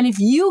days. And if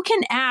you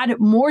can add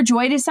more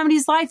joy to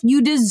somebody's life,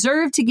 you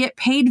deserve to get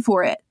paid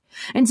for it.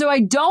 And so I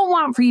don't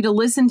want for you to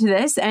listen to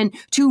this and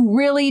to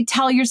really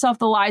tell yourself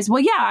the lies.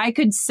 Well, yeah, I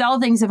could sell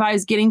things if I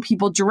was getting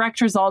people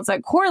direct results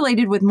that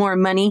correlated with more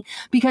money,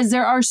 because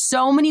there are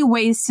so many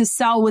ways to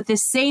sell with the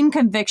same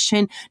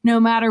conviction, no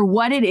matter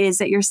what it is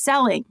that you're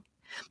selling.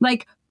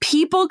 Like,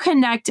 people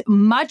connect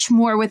much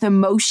more with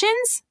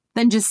emotions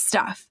than just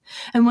stuff.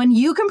 And when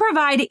you can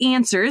provide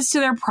answers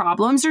to their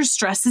problems or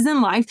stresses in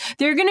life,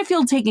 they're going to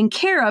feel taken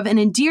care of and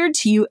endeared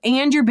to you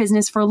and your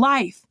business for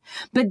life.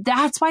 But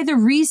that's why the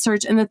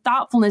research and the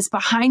thoughtfulness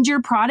behind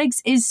your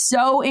products is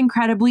so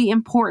incredibly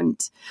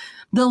important.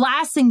 The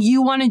last thing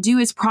you want to do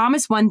is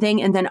promise one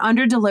thing and then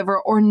underdeliver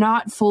or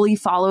not fully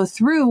follow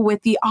through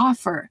with the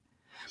offer.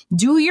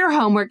 Do your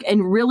homework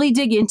and really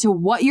dig into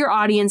what your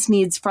audience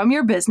needs from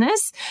your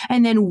business,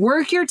 and then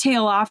work your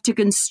tail off to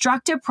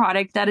construct a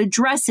product that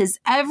addresses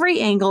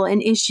every angle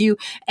and issue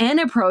and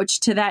approach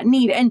to that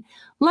need. And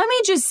let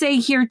me just say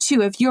here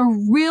too, if you're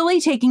really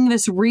taking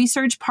this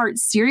research part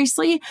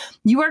seriously,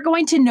 you are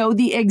going to know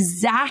the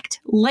exact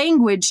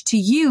language to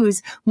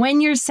use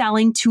when you're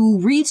selling to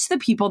reach the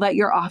people that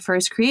your offer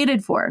is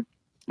created for.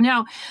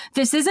 Now,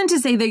 this isn't to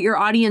say that your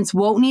audience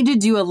won't need to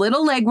do a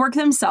little legwork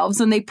themselves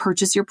when they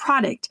purchase your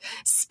product,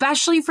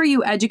 especially for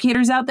you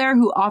educators out there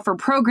who offer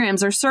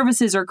programs or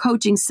services or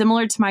coaching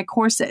similar to my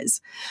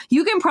courses.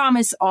 You can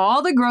promise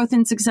all the growth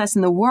and success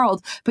in the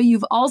world, but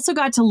you've also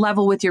got to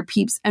level with your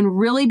peeps and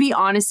really be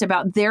honest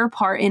about their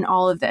part in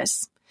all of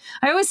this.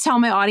 I always tell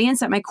my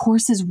audience that my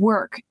courses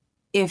work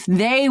if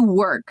they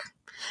work.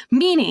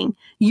 Meaning,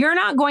 you're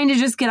not going to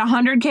just get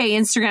 100K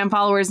Instagram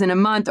followers in a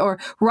month or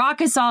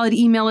rock a solid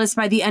email list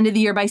by the end of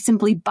the year by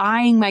simply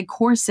buying my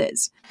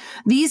courses.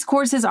 These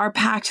courses are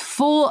packed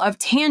full of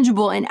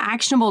tangible and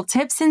actionable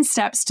tips and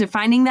steps to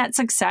finding that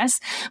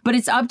success, but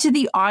it's up to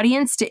the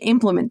audience to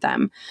implement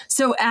them.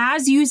 So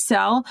as you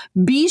sell,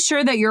 be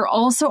sure that you're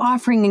also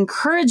offering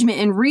encouragement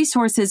and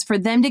resources for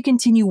them to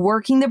continue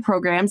working the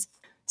programs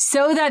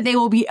so that they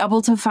will be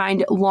able to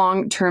find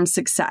long-term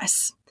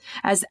success.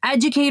 As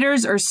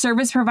educators or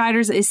service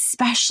providers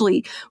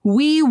especially,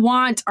 we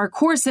want our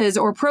courses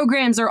or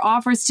programs or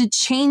offers to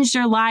change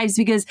their lives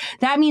because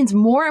that means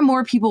more and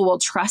more people will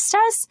trust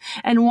us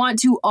and want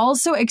to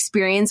also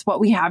experience what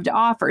we have to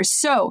offer.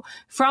 So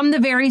from the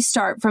very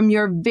start, from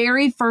your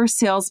very first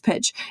sales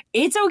pitch,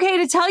 it's okay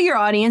to tell your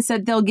audience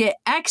that they'll get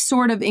X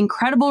sort of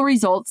incredible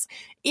results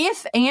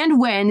if and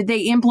when they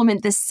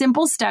implement the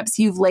simple steps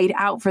you've laid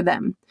out for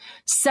them.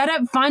 Set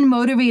up fun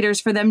motivators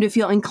for them to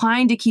feel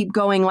inclined to keep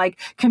going, like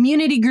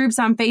community groups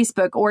on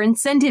Facebook or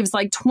incentives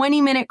like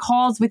 20-minute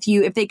calls with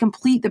you if they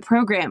complete the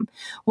program.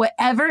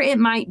 Whatever it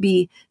might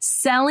be,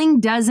 selling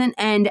doesn't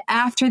end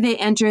after they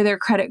enter their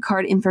credit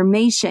card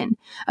information.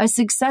 A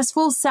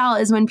successful sell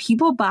is when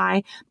people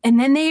buy and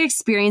then they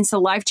experience the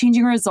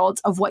life-changing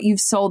results of what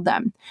you've sold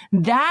them.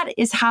 That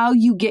is how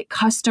you get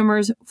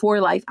customers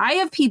for life. I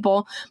have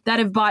people that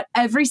have bought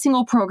every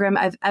single program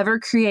I've ever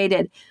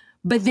created,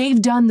 but they've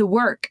done the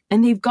work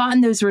and they've gotten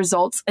those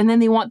results and then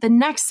they want the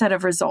next set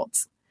of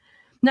results.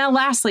 Now,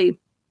 lastly,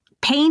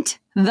 paint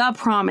the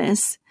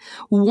promise.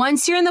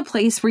 Once you're in the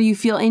place where you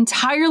feel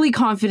entirely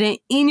confident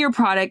in your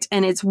product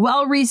and it's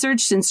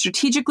well-researched and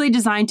strategically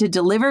designed to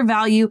deliver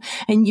value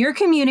and you're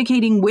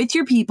communicating with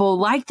your people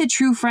like the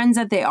true friends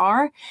that they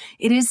are,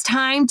 it is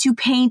time to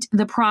paint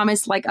the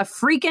promise like a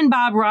freaking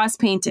Bob Ross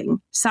painting.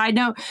 Side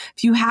note,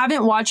 if you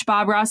haven't watched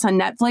Bob Ross on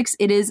Netflix,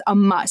 it is a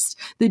must.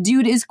 The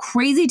dude is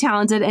crazy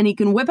talented and he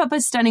can whip up a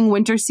stunning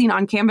winter scene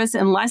on canvas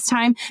in less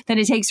time than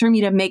it takes for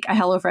me to make a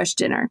HelloFresh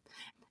dinner.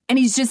 And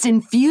he's just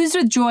infused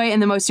with joy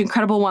and the most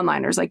incredible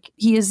one-liners. Like,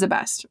 he is the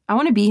best. I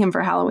want to be him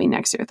for Halloween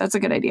next year. That's a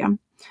good idea.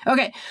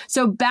 Okay,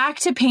 so back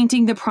to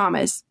painting the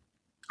promise.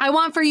 I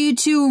want for you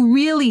to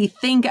really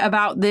think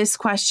about this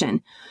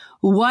question.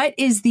 What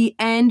is the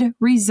end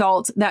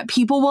result that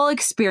people will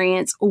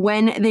experience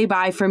when they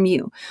buy from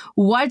you?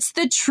 What's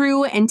the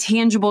true and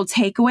tangible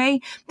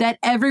takeaway that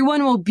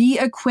everyone will be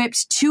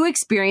equipped to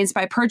experience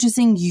by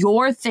purchasing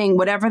your thing,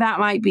 whatever that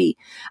might be?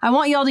 I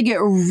want y'all to get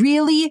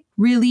really,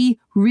 really,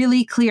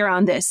 really clear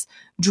on this.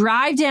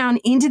 Drive down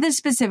into the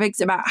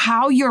specifics about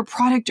how your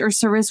product or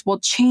service will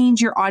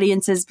change your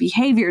audience's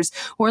behaviors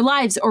or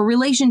lives or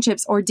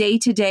relationships or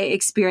day-to-day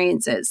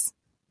experiences.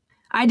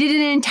 I did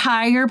an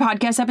entire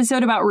podcast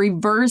episode about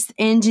reverse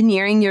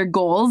engineering your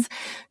goals.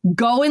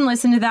 Go and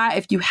listen to that.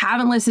 If you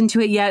haven't listened to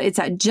it yet, it's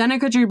at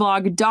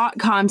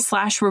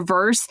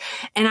jennakutcherblog.com/reverse.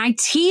 And I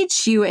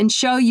teach you and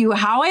show you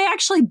how I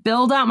actually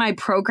build out my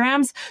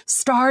programs,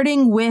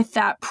 starting with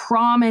that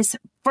promise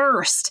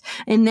first.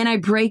 And then I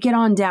break it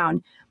on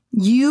down.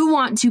 You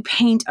want to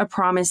paint a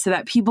promise so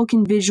that people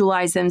can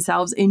visualize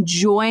themselves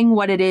enjoying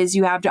what it is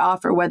you have to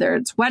offer, whether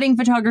it's wedding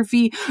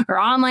photography or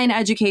online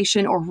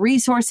education or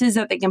resources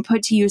that they can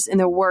put to use in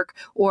their work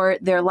or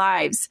their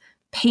lives.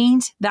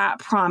 Paint that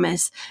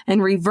promise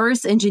and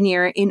reverse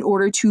engineer in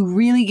order to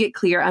really get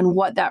clear on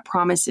what that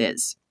promise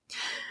is.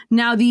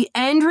 Now, the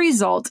end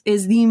result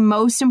is the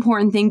most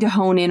important thing to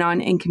hone in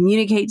on and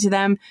communicate to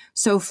them.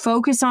 So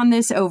focus on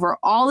this over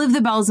all of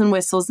the bells and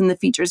whistles and the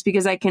features,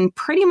 because I can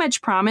pretty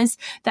much promise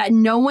that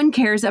no one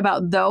cares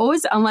about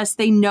those unless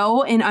they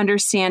know and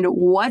understand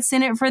what's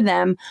in it for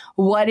them,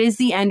 what is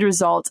the end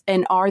result,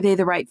 and are they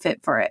the right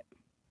fit for it.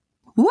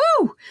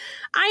 Woo!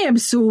 I am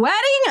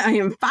sweating. I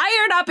am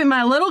fired up in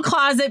my little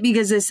closet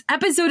because this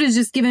episode has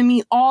just given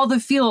me all the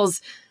feels.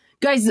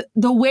 Guys,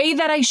 the way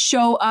that I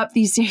show up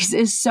these days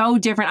is so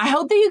different. I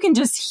hope that you can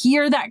just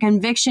hear that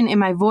conviction in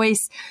my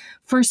voice.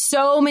 For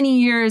so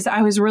many years,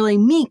 I was really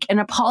meek and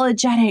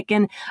apologetic,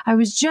 and I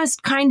was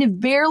just kind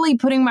of barely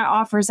putting my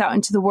offers out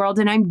into the world.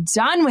 And I'm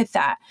done with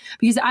that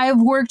because I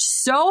have worked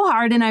so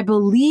hard and I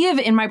believe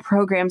in my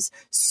programs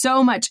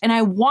so much. And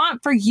I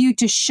want for you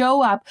to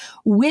show up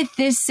with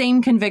this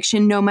same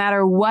conviction no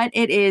matter what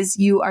it is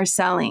you are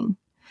selling.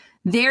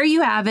 There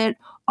you have it.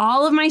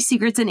 all of my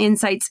secrets and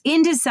insights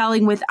into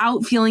selling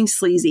without feeling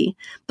sleazy.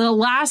 The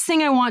last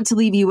thing I want to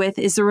leave you with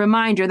is a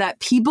reminder that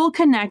people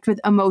connect with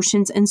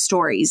emotions and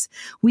stories.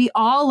 We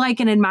all like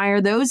and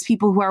admire those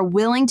people who are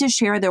willing to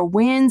share their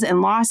wins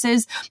and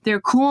losses, their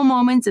cool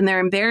moments and their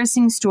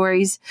embarrassing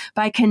stories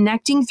by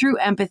connecting through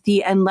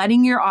empathy and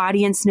letting your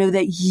audience know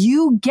that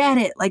you get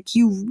it, like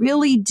you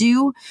really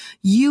do.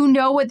 You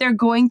know what they're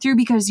going through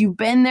because you've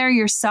been there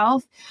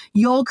yourself.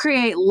 You'll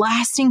create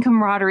lasting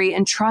camaraderie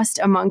and trust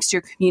amongst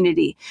your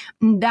community.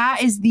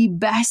 That is the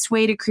best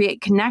way to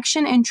create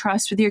connection and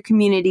trust with your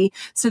community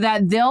so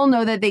that they'll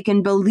know that they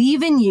can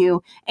believe in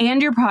you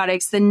and your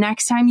products the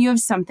next time you have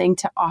something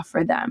to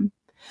offer them.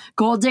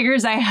 Goal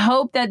Diggers, I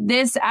hope that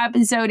this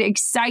episode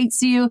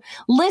excites you.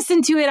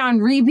 Listen to it on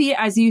repeat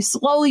as you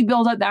slowly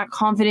build up that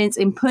confidence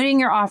in putting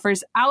your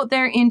offers out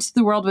there into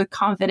the world with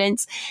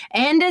confidence.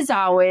 And as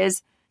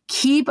always,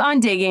 keep on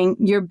digging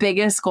your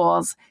biggest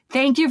goals.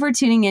 Thank you for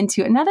tuning in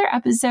to another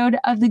episode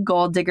of the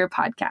Goal Digger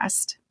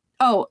Podcast.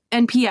 Oh,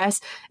 and P.S.,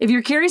 if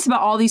you're curious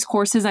about all these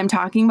courses I'm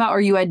talking about,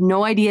 or you had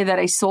no idea that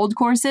I sold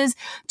courses,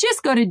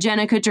 just go to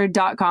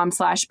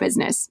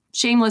jennakutcher.com/business.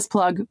 Shameless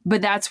plug,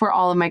 but that's where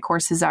all of my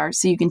courses are,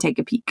 so you can take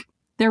a peek.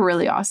 They're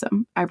really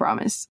awesome, I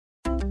promise.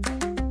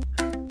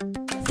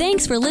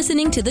 Thanks for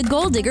listening to the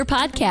Goal Digger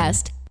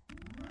Podcast.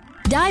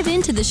 Dive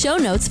into the show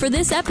notes for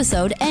this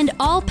episode and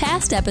all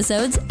past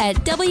episodes at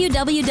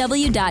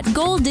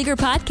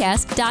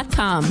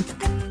www.goaldiggerpodcast.com.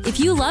 If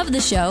you love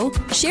the show,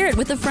 share it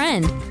with a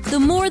friend.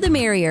 The more the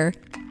merrier.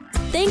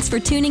 Thanks for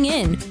tuning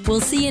in. We'll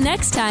see you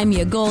next time,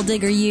 you Goal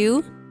Digger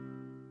you.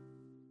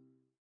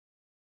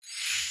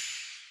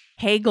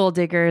 Hey, Goal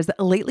Diggers.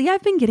 Lately,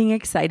 I've been getting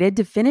excited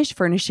to finish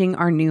furnishing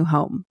our new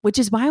home, which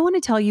is why I want to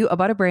tell you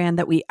about a brand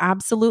that we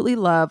absolutely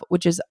love,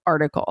 which is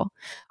Article.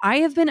 I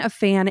have been a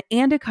fan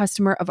and a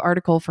customer of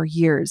Article for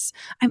years.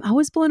 I'm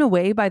always blown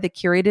away by the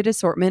curated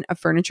assortment of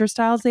furniture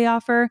styles they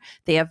offer.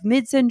 They have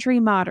mid-century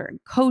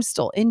modern,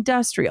 coastal,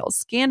 industrial,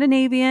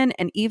 Scandinavian,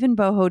 and even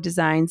boho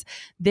designs.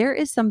 There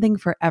is something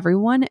for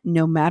everyone,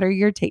 no matter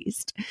your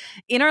taste.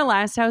 In our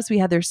last house, we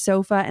had their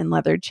sofa and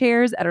leather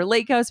chairs. At our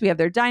lake house, we have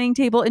their dining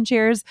table and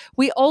chairs.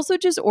 We also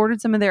just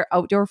ordered some of their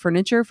outdoor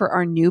furniture for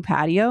our new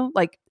patio.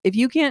 Like, if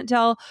you can't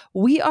tell,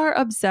 we are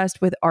obsessed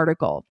with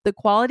Article. The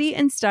quality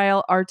and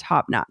style are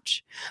top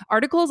notch.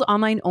 Article's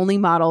online only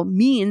model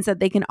means that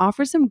they can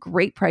offer some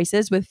great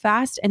prices with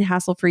fast and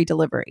hassle-free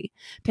delivery.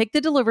 Pick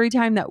the delivery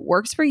time that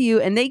works for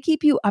you, and they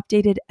keep you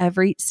updated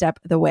every step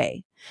of the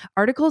way.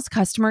 Article's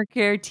customer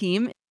care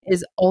team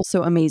is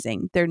also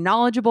amazing. They're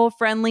knowledgeable,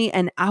 friendly,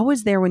 and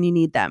always there when you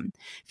need them.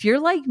 If you're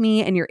like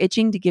me and you're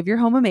itching to give your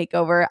home a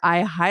makeover,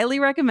 I highly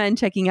recommend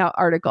checking out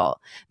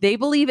Article. They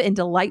believe in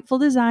delightful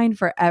design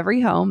for every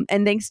home,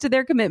 and thanks to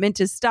their commitment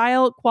to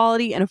style,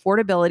 quality, and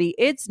affordability,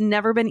 it's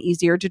never been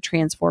easier to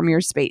transform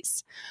your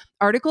space.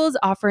 Article is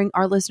offering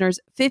our listeners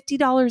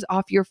 $50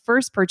 off your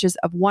first purchase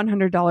of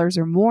 $100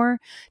 or more.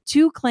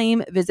 To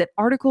claim, visit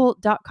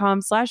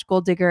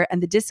article.com/goaldigger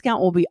and the discount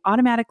will be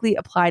automatically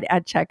applied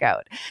at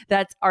checkout.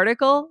 That's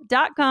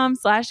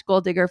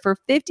article.com/goaldigger for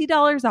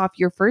 $50 off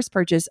your first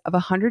purchase of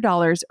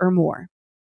 $100 or more.